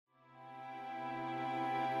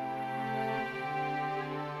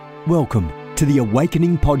Welcome to the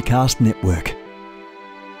Awakening Podcast Network.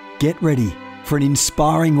 Get ready for an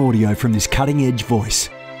inspiring audio from this cutting-edge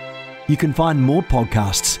voice. You can find more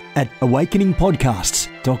podcasts at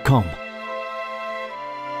awakeningpodcasts.com.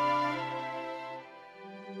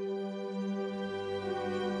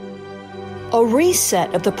 A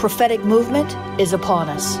reset of the prophetic movement is upon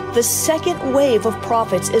us. The second wave of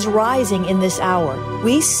prophets is rising in this hour.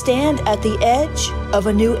 We stand at the edge of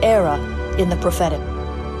a new era in the prophetic.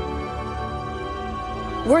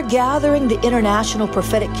 We're gathering the international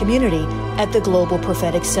prophetic community at the Global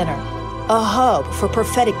Prophetic Center, a hub for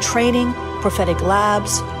prophetic training, prophetic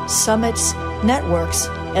labs, summits, networks,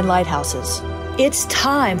 and lighthouses. It's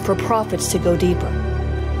time for prophets to go deeper.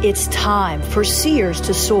 It's time for seers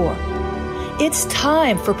to soar. It's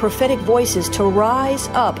time for prophetic voices to rise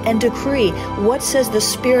up and decree what says the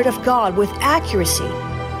Spirit of God with accuracy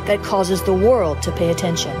that causes the world to pay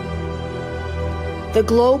attention. The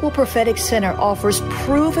Global Prophetic Center offers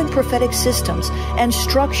proven prophetic systems and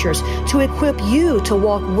structures to equip you to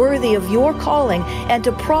walk worthy of your calling and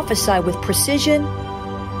to prophesy with precision,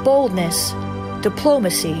 boldness,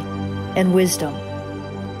 diplomacy, and wisdom.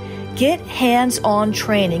 Get hands-on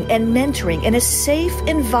training and mentoring in a safe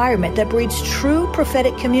environment that breeds true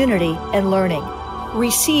prophetic community and learning.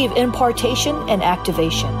 Receive impartation and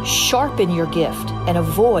activation. Sharpen your gift and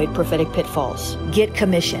avoid prophetic pitfalls. Get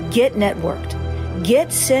commissioned. Get networked.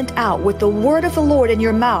 Get sent out with the word of the Lord in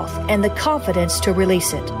your mouth and the confidence to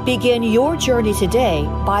release it. Begin your journey today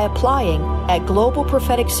by applying at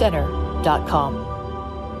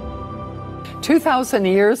globalpropheticcenter.com. 2,000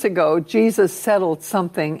 years ago, Jesus settled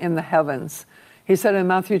something in the heavens. He said in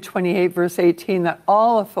Matthew 28, verse 18, that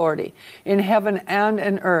all authority in heaven and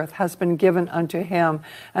in earth has been given unto him.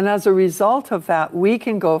 And as a result of that, we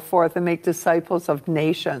can go forth and make disciples of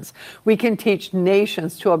nations. We can teach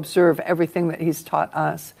nations to observe everything that he's taught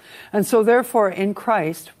us. And so therefore, in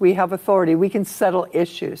Christ, we have authority. We can settle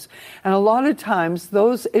issues. And a lot of times,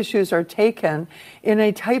 those issues are taken in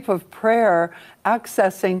a type of prayer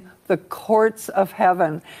accessing the courts of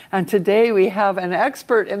heaven. And today we have an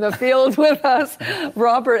expert in the field with us,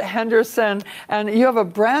 Robert Henderson. And you have a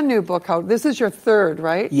brand new book out. This is your third,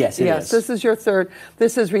 right? Yes, it is. This is your third.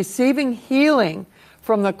 This is Receiving Healing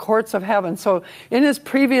from the Courts of Heaven. So in his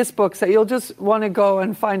previous books that you'll just want to go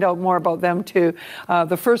and find out more about them too.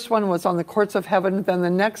 The first one was on the Courts of Heaven. Then the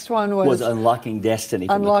next one was Unlocking Destiny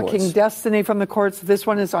from the Courts. Unlocking Destiny from the Courts. This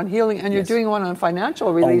one is on healing. And you're doing one on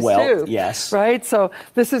financial release too. Yes. Right? So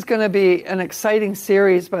this is going to be an exciting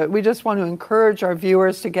series, but we just want to encourage our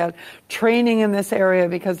viewers to get training in this area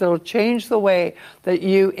because it'll change the way that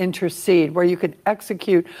you intercede, where you can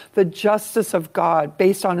execute the justice of God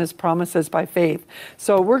based on his promises by faith.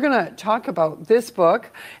 So we're going to talk about this book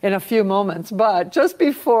in a few moments, but just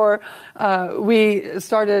before we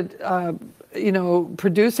started,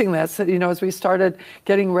 producing this, as we started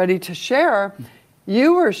getting ready to share,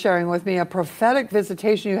 you were sharing with me a prophetic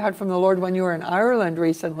visitation you had from the Lord when you were in Ireland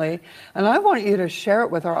recently, and I want you to share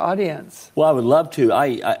it with our audience. Well, I would love to.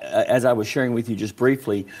 I as I was sharing with you just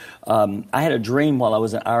briefly, I had a dream while I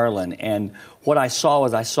was in Ireland, and what I saw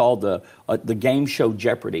was the game show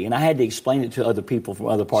Jeopardy, and I had to explain it to other people from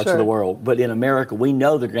other parts of the world. But in America, we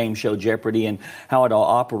know the game show Jeopardy and how it all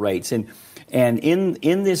operates. And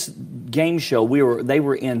in this game show, they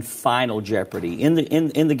were in Final Jeopardy. In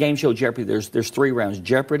the game show Jeopardy, there's three rounds: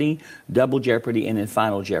 Jeopardy, Double Jeopardy, and then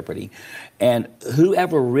Final Jeopardy. And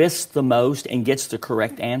whoever risks the most and gets the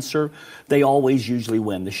correct answer, they always usually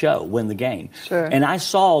win the game. Sure. And I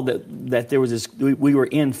saw that there was this. We were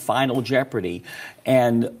in Final Jeopardy,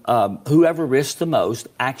 and whoever risked the most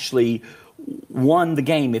actually won the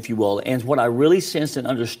game, if you will. And what I really sensed and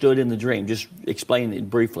understood in the dream, just explaining it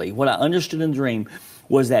briefly, what I understood in the dream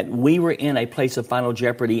was that we were in a place of Final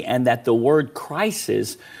Jeopardy, and that the word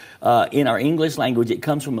crisis in our English language, it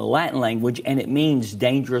comes from the Latin language, and it means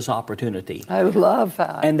dangerous opportunity. I love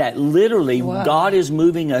that. And that literally God is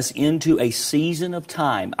moving us into a season of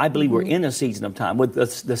time. I believe we're in a season of time with the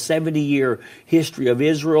 70-year history of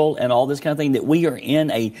Israel and all this kind of thing, that we are in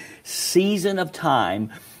a season of time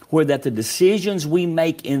where that the decisions we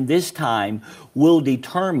make in this time will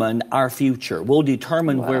determine our future, will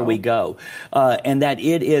determine where we go. And that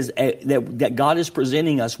it is that God is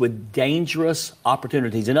presenting us with dangerous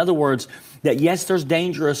opportunities. In other words, that yes, there's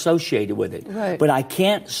danger associated with it, but I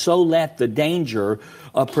can't so let the danger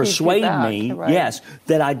persuade me,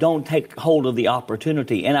 that I don't take hold of the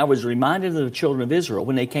opportunity. And I was reminded of the children of Israel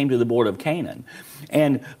when they came to the border of Canaan.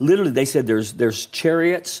 And literally they said there's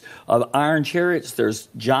chariots, iron chariots, there's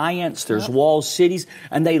giants, there's walled cities,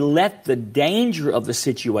 and they let the danger danger of the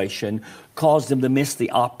situation caused them to miss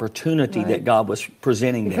the opportunity that God was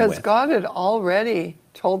presenting them with. Because God had already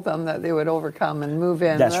told them that they would overcome and move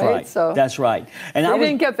in. That's right. So that's right. And they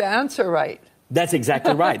didn't get the answer right. That's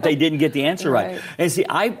exactly right. They didn't get the answer right. Right. And see,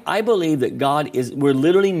 I believe that we're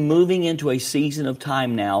literally moving into a season of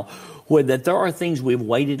time now where that there are things we've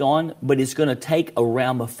waited on, but it's going to take a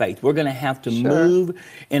realm of faith. We're going to have to move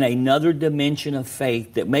in another dimension of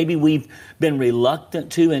faith that maybe we've been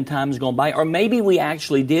reluctant to in times gone by, or maybe we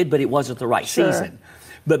actually did, but it wasn't the right season.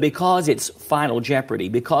 But because it's final jeopardy,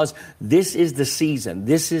 because this is the season,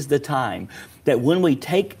 this is the time, that when we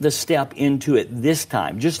take the step into it this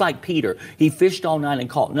time, just like Peter, he fished all night and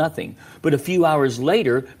caught nothing. But a few hours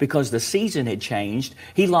later, because the season had changed,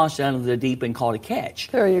 he launched out into the deep and caught a catch.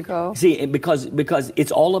 There you go. See, because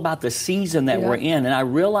it's all about the season that we're in. And I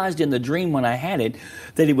realized in the dream when I had it,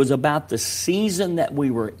 that it was about the season that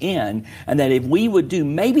we were in, and that if we would do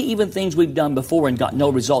maybe even things we've done before and got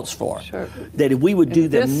no results for, that if we would do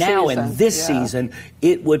them now in this season,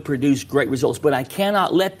 it would produce great results. But I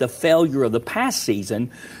cannot let the failure of the past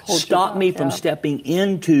season stop me from stepping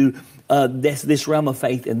into this realm of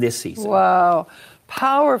faith in this season. Wow.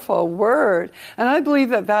 Powerful word. And I believe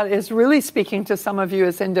that is really speaking to some of you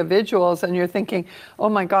as individuals, and you're thinking, oh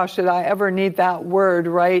my gosh, did I ever need that word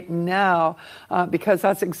right now? Because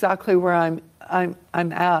that's exactly where I'm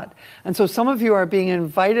at. And so some of you are being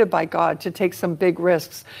invited by God to take some big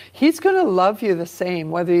risks. He's going to love you the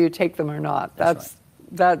same, whether you take them or not.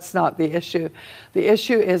 That's not the issue. The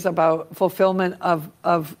issue is about fulfillment of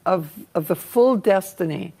the full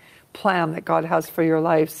destiny plan that God has for your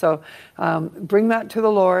life. So bring that to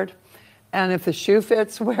the Lord. And if the shoe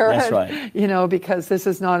fits, wear it. Right. Because this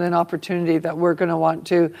is not an opportunity that we're going to want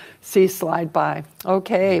to see slide by.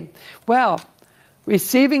 Okay. Well,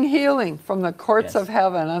 receiving healing from the courts of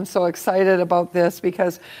heaven. I'm so excited about this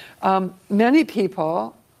because many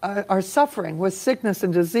people are suffering with sickness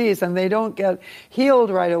and disease, and they don't get healed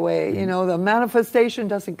right away. The manifestation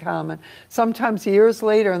doesn't come, and sometimes years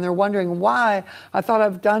later, and they're wondering why. I thought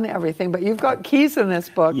I've done everything, but you've got keys in this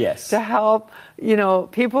book to help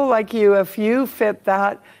people like you. If you fit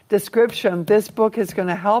that description, this book is going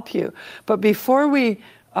to help you. But before we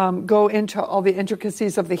go into all the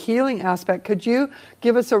intricacies of the healing aspect, could you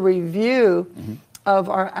give us a review of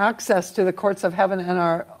our access to the courts of heaven and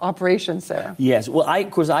our operations there? Yes. Well,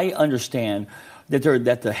 of course, I understand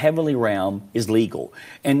that the heavenly realm is legal.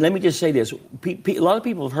 And let me just say this. A lot of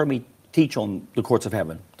people have heard me teach on the courts of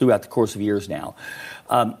heaven throughout the course of years now.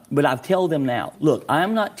 But I tell them now, look,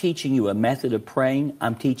 I'm not teaching you a method of praying.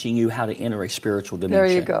 I'm teaching you how to enter a spiritual dimension.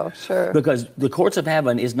 There you go. Sure. Because the courts of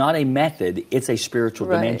heaven is not a method. It's a spiritual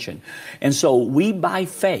dimension. And so we, by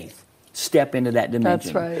faith, step into that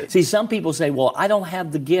dimension. That's right. See, some people say, well, I don't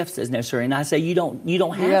have the gifts as necessary. And I say, you don't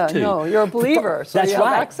have to. No, you're a believer. So that's you have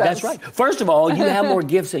right. access. That's right. First of all, you have more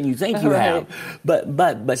gifts than you think you have.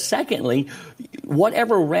 But secondly,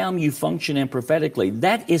 whatever realm you function in prophetically,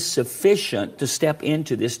 that is sufficient to step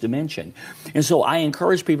into this dimension. And so I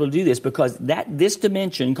encourage people to do this because this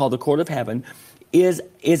dimension called the court of heaven is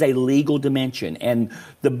a legal dimension. And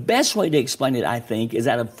the best way to explain it, I think, is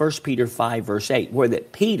out of 1 Peter 5, verse 8, where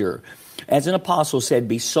that Peter, as an apostle, said,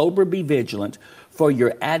 be sober, be vigilant, for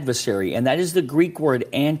your adversary. And that is the Greek word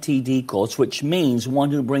antidikos, which means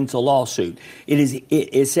one who brings a lawsuit.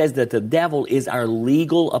 It says that the devil is our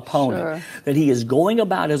legal opponent, that he is going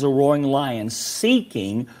about as a roaring lion,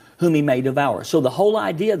 seeking whom he may devour. So the whole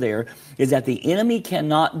idea there is that the enemy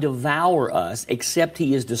cannot devour us except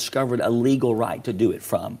he has discovered a legal right to do it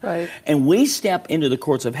from. Right. And we step into the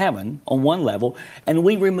courts of heaven on one level, and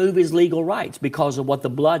we remove his legal rights because of what the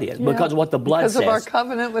blood is, because of what the blood says. Because of our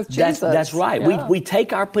covenant with Jesus. That's right. Yeah. We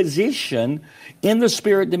take our position in the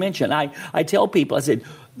spirit dimension. I tell people, I said,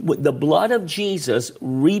 the blood of Jesus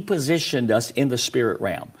repositioned us in the spirit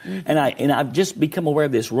realm. And I've just become aware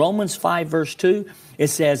of this. Romans 5, verse 2, it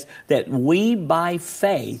says that we by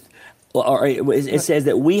faith, or it says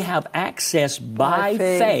that we have access by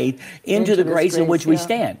faith into the grace in which we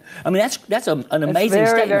stand. I mean, that's an amazing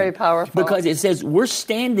statement. Very powerful. Because it says we're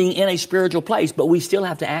standing in a spiritual place, but we still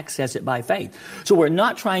have to access it by faith. So we're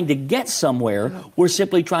not trying to get somewhere. We're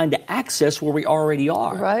simply trying to access where we already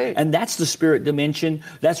are. Right. And that's the spirit dimension.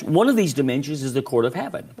 That's one of these dimensions is the court of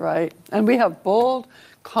heaven. Right. And we have bold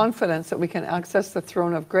confidence that we can access the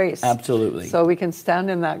throne of grace. Absolutely. So we can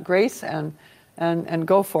stand in that grace and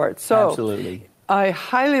go for it. So absolutely. I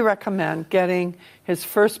highly recommend getting his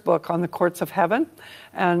first book on the courts of heaven,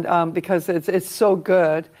 and because it's so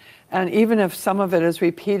good. And even if some of it is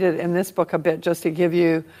repeated in this book a bit, just to give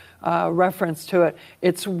you reference to it,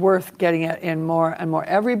 it's worth getting it in more and more.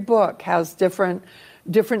 Every book has different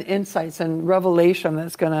different insights and revelation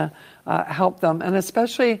that's going to help them. And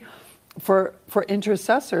especially for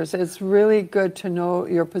intercessors, it's really good to know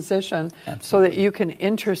your position. Absolutely. So that you can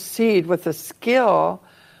intercede with the skill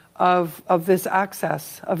of this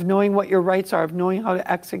access, of knowing what your rights are, of knowing how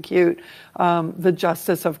to execute the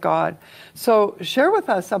justice of God. So share with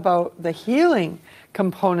us about the healing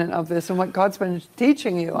component of this and what God's been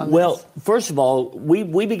teaching you on this. Well, first of all,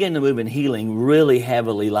 we began to move in healing really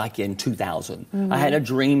heavily like in 2000. Mm-hmm. I had a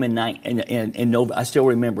dream in I still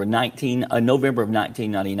remember, November of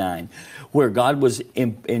 1999, where God was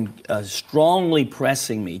strongly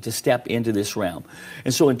pressing me to step into this realm.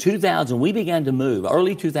 And so in 2000, we began to move.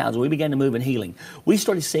 Early 2000, we began to move in healing. We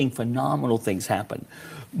started seeing phenomenal things happen.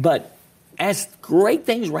 But as great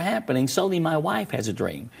things were happening, suddenly my wife has a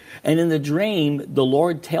dream. And in the dream, the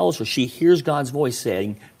Lord tells her, she hears God's voice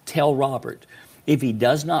saying, tell Robert, if he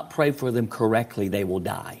does not pray for them correctly, they will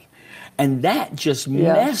die. And that just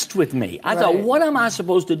messed with me. I thought, what am I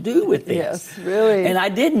supposed to do with this? Yes, really. And I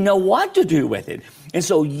didn't know what to do with it. And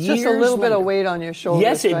so years just a little bit of weight on your shoulders.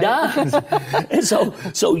 Yes, it does.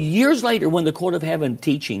 And so years later, when the Court of Heaven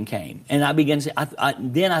teaching came, and I began to say,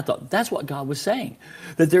 then I thought, that's what God was saying.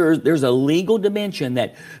 That there's a legal dimension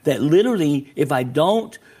that literally, if I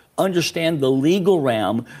don't understand the legal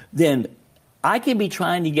realm, then I can be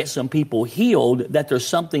trying to get some people healed, that there's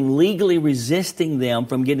something legally resisting them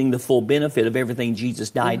from getting the full benefit of everything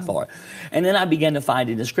Jesus died for. And then I began to find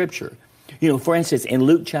it in the Scripture. For instance, in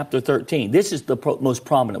Luke chapter 13, this is the most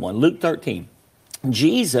prominent one. Luke 13.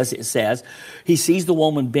 Jesus, it says, he sees the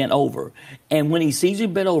woman bent over. And when he sees her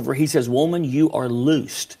bent over, he says, woman, you are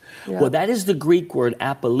loosed. Yeah. Well, that is the Greek word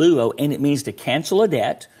apoluo, and it means to cancel a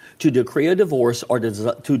debt, to decree a divorce, or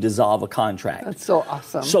to dissolve a contract. That's so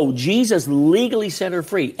awesome. So Jesus legally set her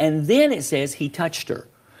free. And then it says he touched her,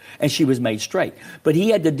 and she was made straight. But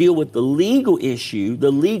he had to deal with the legal issue,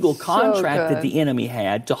 the legal contract that the enemy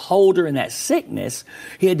had to hold her in that sickness.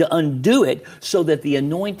 He had to undo it so that the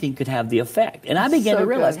anointing could have the effect. And I began to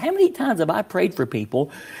realize, how many times have I prayed for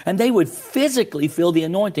people, and they would physically feel the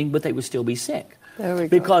anointing, but they would still be sick.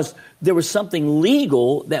 Because there was something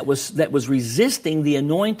legal that was resisting the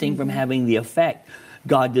anointing from having the effect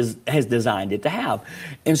God has designed it to have.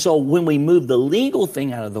 And so when we move the legal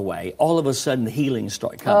thing out of the way, all of a sudden the healings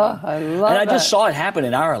start coming. Oh, I love And I just saw it happen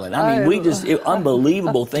in Ireland.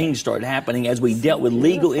 Unbelievable things started happening as we dealt with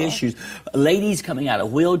legal issues. Ladies coming out of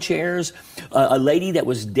wheelchairs, a lady that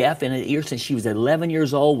was deaf in an ear since she was 11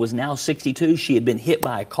 years old was now 62. She had been hit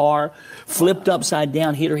by a car, flipped upside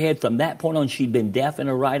down, hit her head. From that point on, she'd been deaf in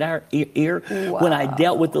her right ear. Wow. When I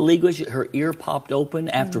dealt with the legal issue, her ear popped open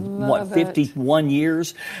after, 51 years.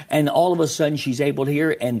 And all of a sudden she's able to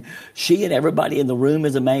hear, and she and everybody in the room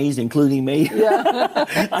is amazed, including me. Yeah.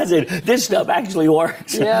 I said, this stuff actually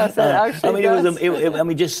works. Yes, it actually does. It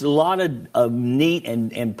was just a lot of neat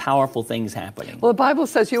and powerful things happening. Well, the Bible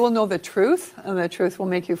says you will know the truth, and the truth will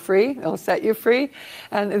make you free. It will set you free.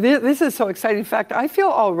 And this is so exciting. In fact, I feel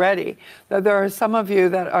already that there are some of you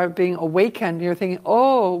that are being awakened. You're thinking,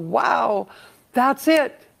 oh, wow, that's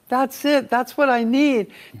it. That's it. That's what I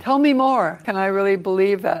need. Tell me more. And I really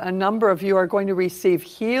believe that a number of you are going to receive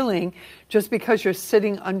healing just because you're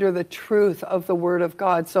sitting under the truth of the Word of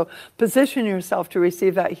God. So position yourself to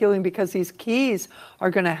receive that healing, because these keys are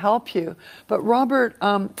going to help you. But Robert,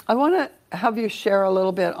 I want to have you share a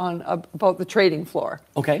little bit about the trading floor.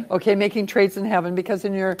 Okay. Okay, making trades in heaven, because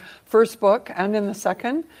in your first book and in the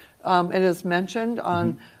second, it is mentioned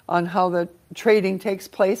on how the trading takes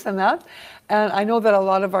place and that. And I know that a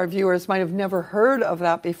lot of our viewers might have never heard of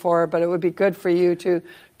that before, but it would be good for you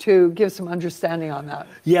to give some understanding on that.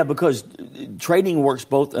 Yeah, because trading works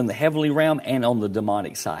both in the heavenly realm and on the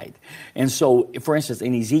demonic side. And so, for instance,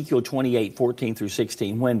 in Ezekiel 28:14 through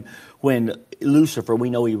 16, when Lucifer, we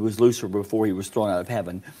know he was Lucifer before he was thrown out of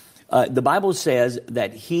heaven, the Bible says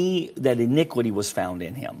that iniquity was found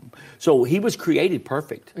in him. So he was created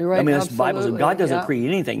perfect. You're right, I mean, that's the Bible says God doesn't create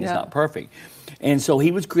anything that's not perfect. And so he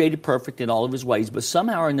was created perfect in all of his ways, but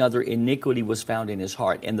somehow or another iniquity was found in his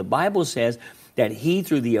heart. And the Bible says that he,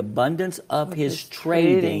 through the abundance of his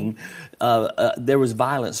trading, there was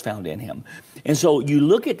violence found in him. And so you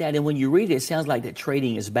look at that, and when you read it, it sounds like that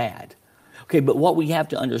trading is bad. Okay, but what we have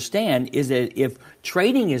to understand is that if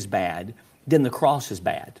trading is bad, then the cross is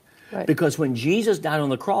bad. Right. Because when Jesus died on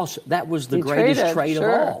the cross, that was the greatest trade of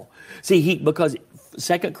all. See, because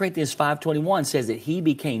 2 Corinthians 5:21 says that he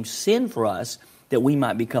became sin for us that we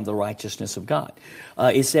might become the righteousness of God.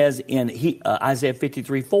 It says in Isaiah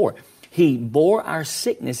 53:4, he bore our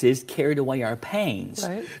sicknesses, carried away our pains.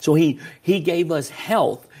 Right. So he gave us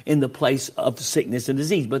health in the place of sickness and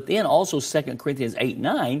disease. But then also 2 Corinthians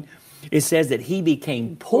 8:9, It says that he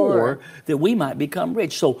became poor that we might become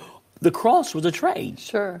rich. So the cross was a trade.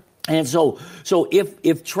 Sure. And so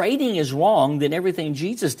if trading is wrong, then everything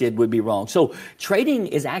Jesus did would be wrong. So trading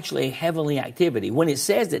is actually a heavenly activity. When it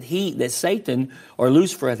says that Satan, or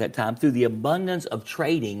Lucifer at that time, through the abundance of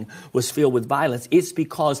trading was filled with violence, it's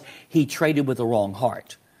because he traded with the wrong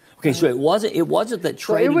heart. Okay, so it wasn't that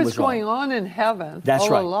trading was wrong. It was going on in heaven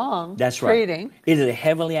along. That's trading. Right. It is a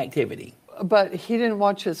heavenly activity. But he didn't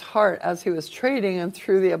watch his heart as he was trading, and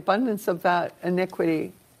through the abundance of that,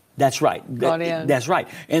 iniquity. That's right. That's right.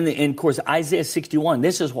 And of course, Isaiah 61,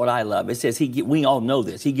 this is what I love. It says, we all know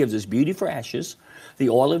this. He gives us beauty for ashes, the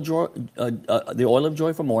oil of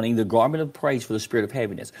joy for mourning, the garment of praise for the spirit of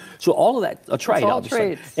heaviness. So all of that, a trade,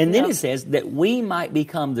 obviously. And then it says that we might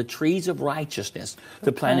become the trees of righteousness,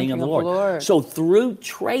 the planting of the Lord. So through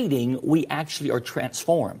trading, we actually are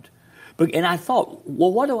transformed. And I thought,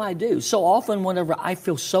 well, what do I do? So often whenever I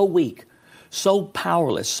feel so weak, so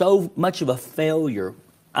powerless, so much of a failure,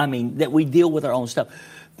 that we deal with our own stuff,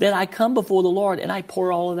 then I come before the Lord and I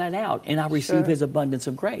pour all of that out and I receive His abundance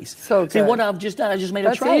of grace. So good. See, what I've just done, I just made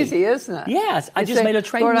a trade. That's easy, isn't it? Yes, I just made a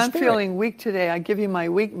trade Lord, in the I'm Spirit. feeling weak today. I give you my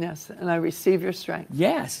weakness and I receive your strength.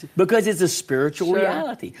 Yes, because it's a spiritual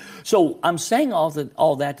reality. So I'm saying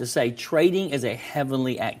all that to say trading is a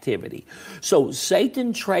heavenly activity. So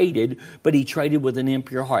Satan traded, but he traded with an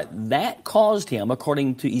impure heart. That caused him,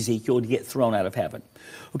 according to Ezekiel, to get thrown out of heaven.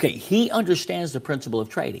 Okay, he understands the principle of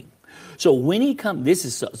trading. So when he comes, this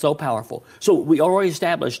is so powerful. So we already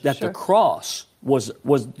established that the cross was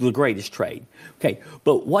the greatest trade. Okay,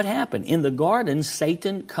 but what happened? In the garden,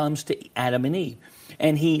 Satan comes to Adam and Eve,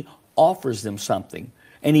 and he offers them something.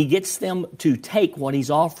 And he gets them to take what he's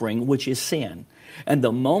offering, which is sin. And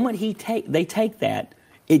the moment they take that,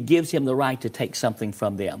 it gives him the right to take something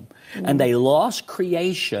from them. And they lost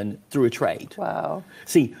creation through a trade. Wow.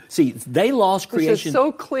 See, they lost creation. This is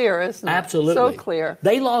so clear, isn't it? Absolutely. So clear.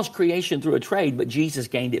 They lost creation through a trade, but Jesus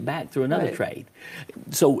gained it back through another trade.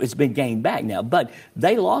 So it's been gained back now, but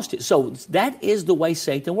they lost it. So that is the way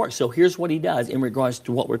Satan works. So here's what he does in regards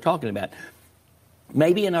to what we're talking about.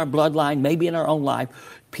 Maybe in our bloodline, maybe in our own life,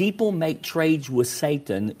 people make trades with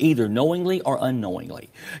Satan either knowingly or unknowingly.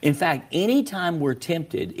 In fact, anytime we're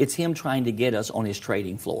tempted, it's him trying to get us on his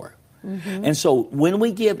trading floor. Mm-hmm. And so when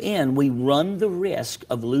we give in, we run the risk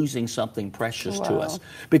of losing something precious to us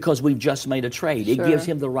because we've just made a trade. It gives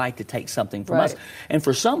him the right to take something from us. And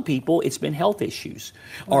for some people, it's been health issues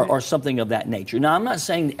or something of that nature. Now, I'm not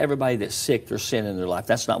saying everybody that's sick, there's sin in their life.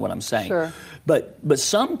 That's not what I'm saying. Sure. But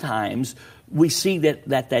sometimes we see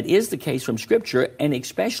that is the case from Scripture, and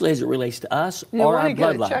especially as it relates to us or our bloodline. You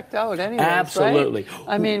want to get it checked out anyways, Absolutely. Right?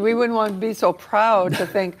 I mean, we wouldn't want to be so proud to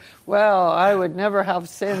think, well, I would never have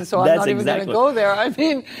sin, so I'm not even going to go there. I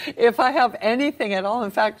mean, if I have anything at all,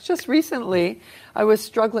 in fact, just recently, I was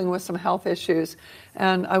struggling with some health issues,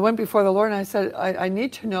 and I went before the Lord and I said, I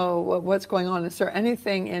need to know what's going on. Is there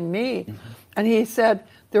anything in me? Mm-hmm. And He said,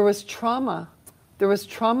 there was trauma. There was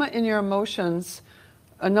trauma in your emotions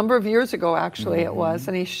a number of years ago, actually, it was.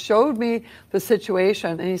 And He showed me the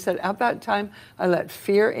situation. And He said, at that time, I let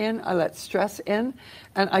fear in, I let stress in,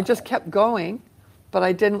 and I just kept going, but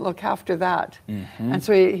I didn't look after that. Mm-hmm. And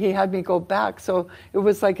so he had me go back. So it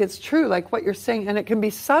was like, it's true, like what you're saying. And it can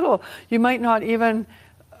be subtle. You might not even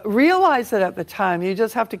realize it at the time. You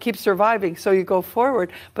just have to keep surviving. So you go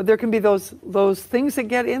forward. But there can be those things that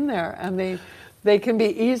get in there, and they can be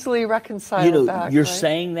easily reconciled back. You're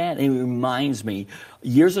saying that, and it reminds me,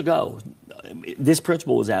 years ago, this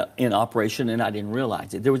principle was out in operation, and I didn't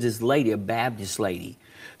realize it. There was this lady, a Baptist lady,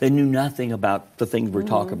 that knew nothing about the things we're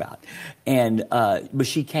talking about. And but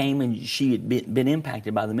she came, and she had been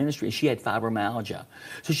impacted by the ministry. She had fibromyalgia.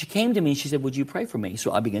 So she came to me, and she said, would you pray for me?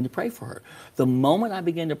 So I began to pray for her. The moment I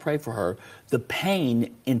began to pray for her, the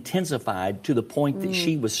pain intensified to the point that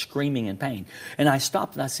she was screaming in pain. And I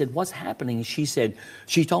stopped, and I said, what's happening? And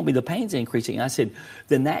she told me the pain's increasing. I said,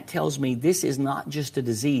 then that tells me this is not just a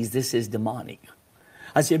disease, this is demonic.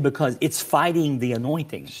 I said, because it's fighting the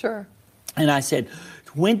anointing. Sure. And I said,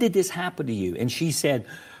 when did this happen to you? And she said,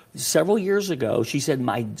 several years ago, she said,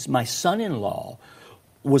 my son-in-law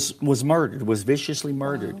was murdered, was viciously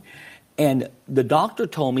murdered. Wow. And the doctor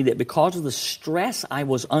told me that because of the stress I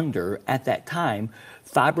was under at that time,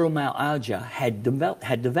 fibromyalgia had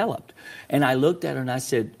developed. And I looked at her and I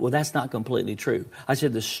said, well, that's not completely true. I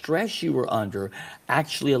said, the stress you were under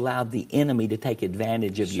actually allowed the enemy to take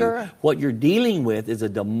advantage of you. What you're dealing with is a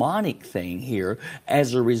demonic thing here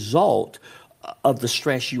as a result of the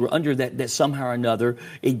stress you were under, that somehow or another,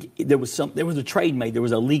 there was a trade made, there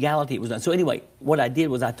was a legality it was done. So anyway, what I did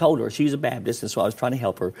was I told her, she was a Baptist, and so I was trying to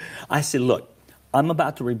help her. I said, look, I'm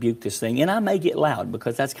about to rebuke this thing, and I may get loud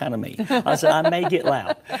because that's kind of me. I said, I may get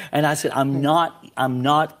loud. And I said, I'm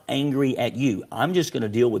not angry at you. I'm just going to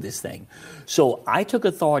deal with this thing. So I took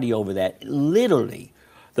authority over that. Literally,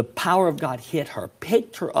 the power of God hit her,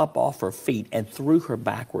 picked her up off her feet, and threw her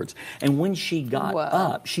backwards. And when she got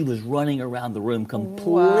up, she was running around the room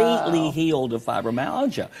completely healed of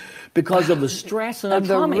fibromyalgia because of the stress and the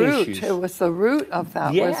trauma issues. It was the root of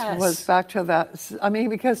that. Was back to that. I mean,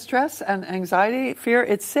 because stress and anxiety, fear,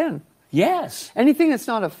 it's sin. Yes. Anything that's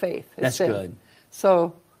not of faith is That's sin. good.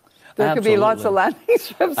 So there could be lots of landing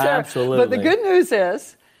strips there. Absolutely. But the good news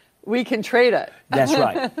is, we can trade it. That's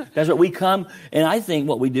right. That's right. We come, and I think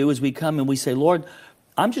what we do is we come and we say, Lord,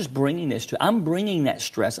 I'm just bringing this to, I'm bringing that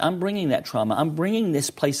stress, I'm bringing that trauma, I'm bringing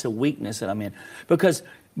this place of weakness that I'm in. Because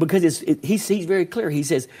he's very clear. He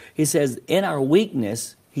says, in our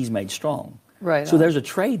weakness, he's made strong. Right. So there's a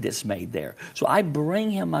trade that's made there. So I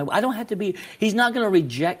bring him I don't have to be, he's not going to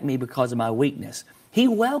reject me because of my weakness. He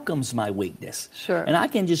welcomes my weakness. Sure. And I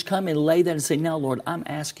can just come and lay that and say, now, Lord, I'm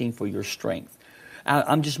asking for your strength.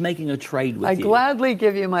 I'm just making a trade with you. I gladly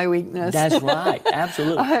give you my weakness. That's right.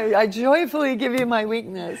 Absolutely. I joyfully give you my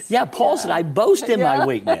weakness. Yeah, Paul said, I boast in my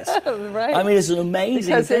weakness. Right. I mean, it's an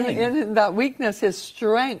amazing thing. Because in that weakness, his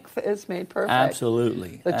strength is made perfect.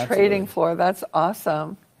 Absolutely. The trading floor, that's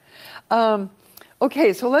awesome.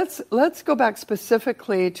 Okay, so let's go back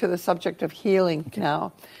specifically to the subject of healing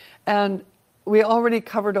now. And we already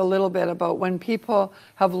covered a little bit about when people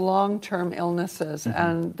have long-term illnesses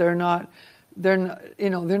and they're not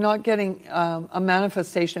getting a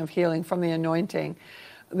manifestation of healing from the anointing,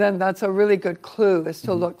 then that's a really good clue is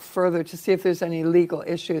to look further to see if there's any legal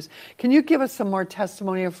issues. Can you give us some more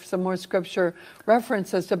testimony of some more scripture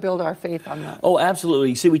references to build our faith on that? Oh,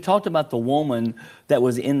 absolutely. See, we talked about the woman that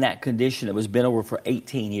was in that condition that was bent over for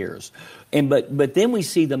 18 years. But then we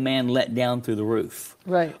see the man let down through the roof.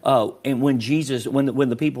 Right. And when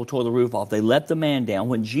the people tore the roof off, they let the man down.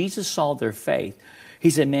 When Jesus saw their faith, he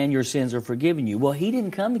said, man, your sins are forgiven you. Well, he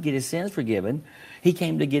didn't come to get his sins forgiven. He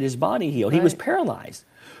came to get his body healed. Right. He was paralyzed.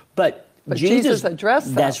 But Jesus addressed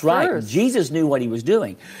that. That's right. First. Jesus knew what he was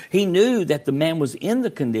doing. He knew that the man was in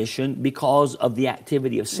the condition because of the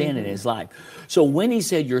activity of sin in his life. So when he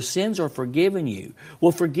said, your sins are forgiven you,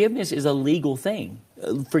 well, forgiveness is a legal thing.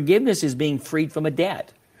 Forgiveness is being freed from a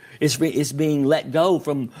debt. It's being let go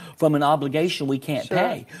from an obligation we can't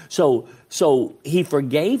pay. So he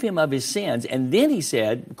forgave him of his sins, and then he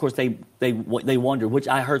said, of course, they wondered, which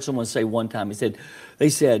I heard someone say one time. They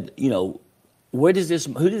said, you know, who does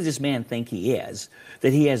this man think he is,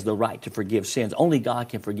 that he has the right to forgive sins? Only God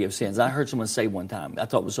can forgive sins. I heard someone say one time, I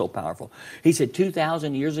thought it was so powerful. He said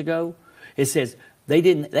 2,000 years ago, it says they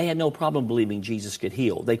had no problem believing Jesus could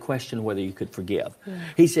heal. They questioned whether he could forgive. Yeah.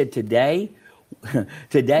 He said today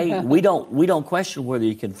we don't question whether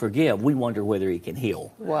he can forgive. We wonder whether he can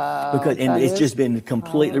heal. Wow. It's just been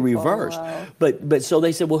completely reversed. Wow. But so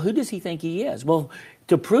they said, well, who does he think he is? Well,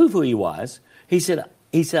 to prove who he was, he said,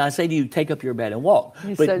 I say to you, take up your bed and walk.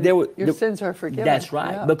 He said, your sins are forgiven. That's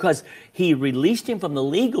right. Because he released him from the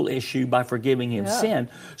legal issue by forgiving him sin,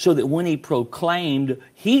 so that when he proclaimed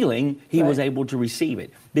healing, he was able to receive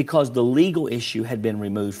it because the legal issue had been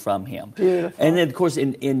removed from him. Beautiful. And then, of course,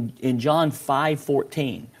 in John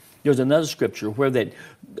 5:14, there's another scripture where that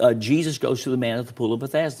Jesus goes to the man at the pool of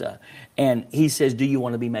Bethesda, and he says, do you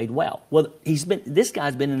want to be made well? Well, this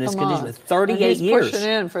guy's been in this condition for 38 years. He's pushing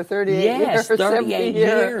in for 38 years. Yes, 38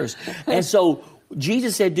 years. And so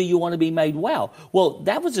Jesus said, do you want to be made well? Well,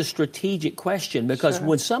 that was a strategic question because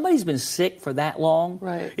when somebody's been sick for that long,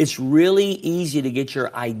 it's really easy to get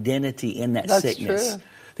your identity in that sickness. True.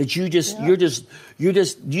 That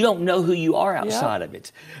you don't know who you are outside of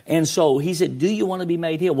it. And so he said, do you want to be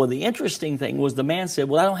made healed? Well, the interesting thing was the man said,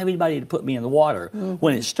 well, I don't have anybody to put me in the water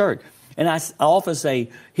when it stirred. And I often say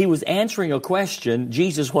he was answering a question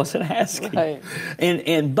Jesus wasn't asking.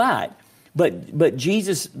 Right. But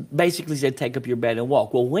Jesus basically said, take up your bed and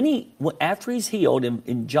walk. Well, after he's healed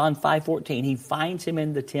in John 5:14, he finds him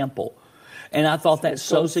in the temple. And I thought that's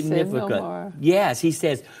so significant. Sin no more. Yes, he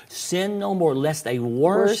says, sin no more, lest a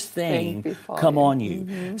worse thing come on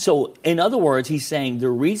you. So, in other words, he's saying the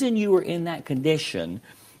reason you are in that condition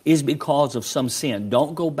is because of some sin.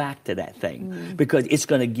 Don't go back to that thing because it's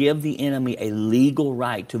going to give the enemy a legal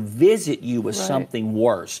right to visit you with something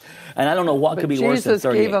worse. And I don't know what could be worse than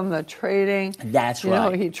 38. Jesus gave him the trading. That's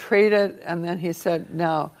right. You know, he traded, and then he said,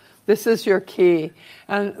 now, this is your key.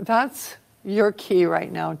 And that's your key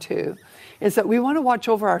right now, too, is that we want to watch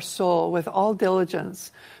over our soul with all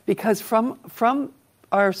diligence because from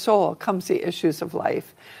our soul comes the issues of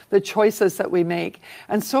life, the choices that we make.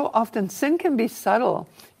 And so often sin can be subtle.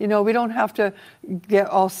 We don't have to get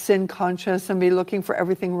all sin conscious and be looking for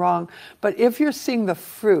everything wrong. But if you're seeing the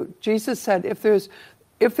fruit, Jesus said, if there's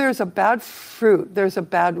a bad fruit, there's a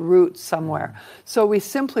bad root somewhere. So we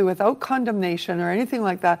simply, without condemnation or anything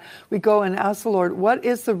like that, we go and ask the Lord, what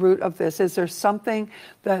is the root of this? Is there something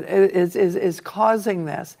that is causing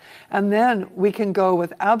this? And then we can go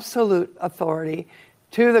with absolute authority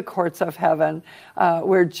to the courts of heaven,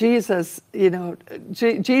 where Jesus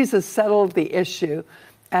settled the issue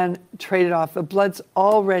and traded off. The blood's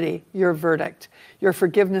already your verdict. Your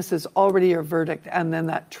forgiveness is already your verdict, and then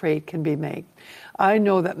that trade can be made. I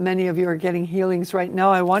know that many of you are getting healings right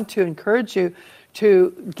now. I want to encourage you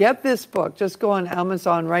to get this book. Just go on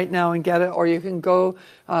Amazon right now and get it, or you can go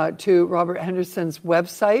to Robert Henderson's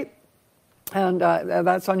website, and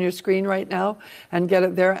that's on your screen right now, and get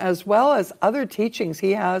it there, as well as other teachings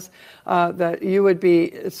he has that you would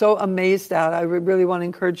be so amazed at. I would really want to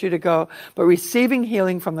encourage you to go. But Receiving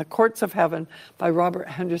Healing from the Courts of Heaven by Robert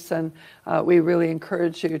Henderson, we really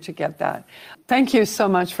encourage you to get that. Thank you so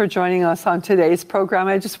much for joining us on today's program.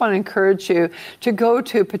 I just want to encourage you to go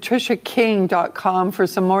to patriciaking.com for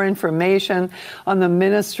some more information on the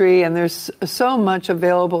ministry, and there's so much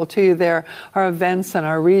available to you there, our events and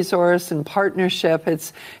our resource and partnership.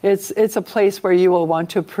 It's a place where you will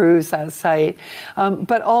want to peruse that site.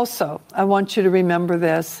 But also, I want you to remember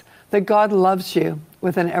this, that God loves you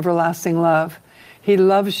with an everlasting love. He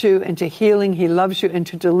loves you into healing. He loves you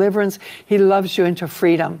into deliverance. He loves you into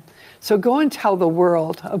freedom. So go and tell the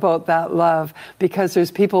world about that love, because there's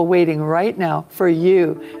people waiting right now for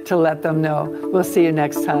you to let them know. We'll see you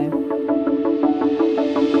next time.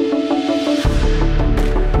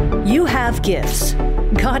 You have gifts.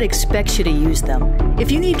 God expects you to use them.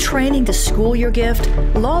 If you need training to school your gift,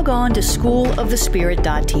 log on to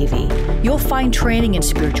schoolofthespirit.tv. You'll find training in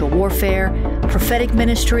spiritual warfare, prophetic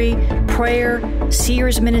ministry, prayer,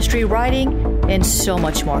 seers ministry, writing, and so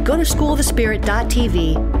much more. Go to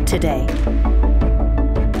schoolofthespirit.tv today.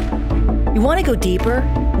 You want to go deeper?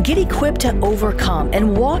 Get equipped to overcome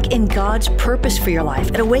and walk in God's purpose for your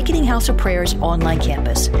life at Awakening House of Prayer's online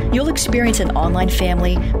campus. You'll experience an online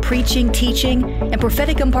family, preaching, teaching, and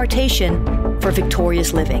prophetic impartation for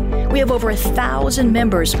victorious living. We have over 1,000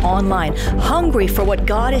 members online, hungry for what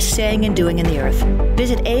God is saying and doing in the earth.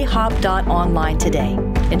 Visit ahop.online today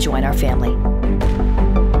and join our family.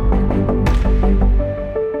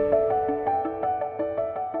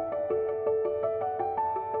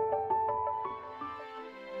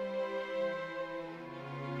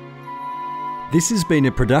 This has been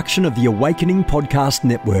a production of the Awakening Podcast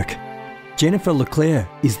Network. Jennifer LeClaire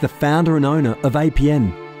is the founder and owner of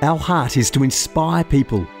APN. Our heart is to inspire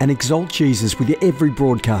people and exalt Jesus with every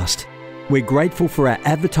broadcast. We're grateful for our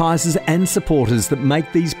advertisers and supporters that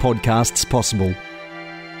make these podcasts possible.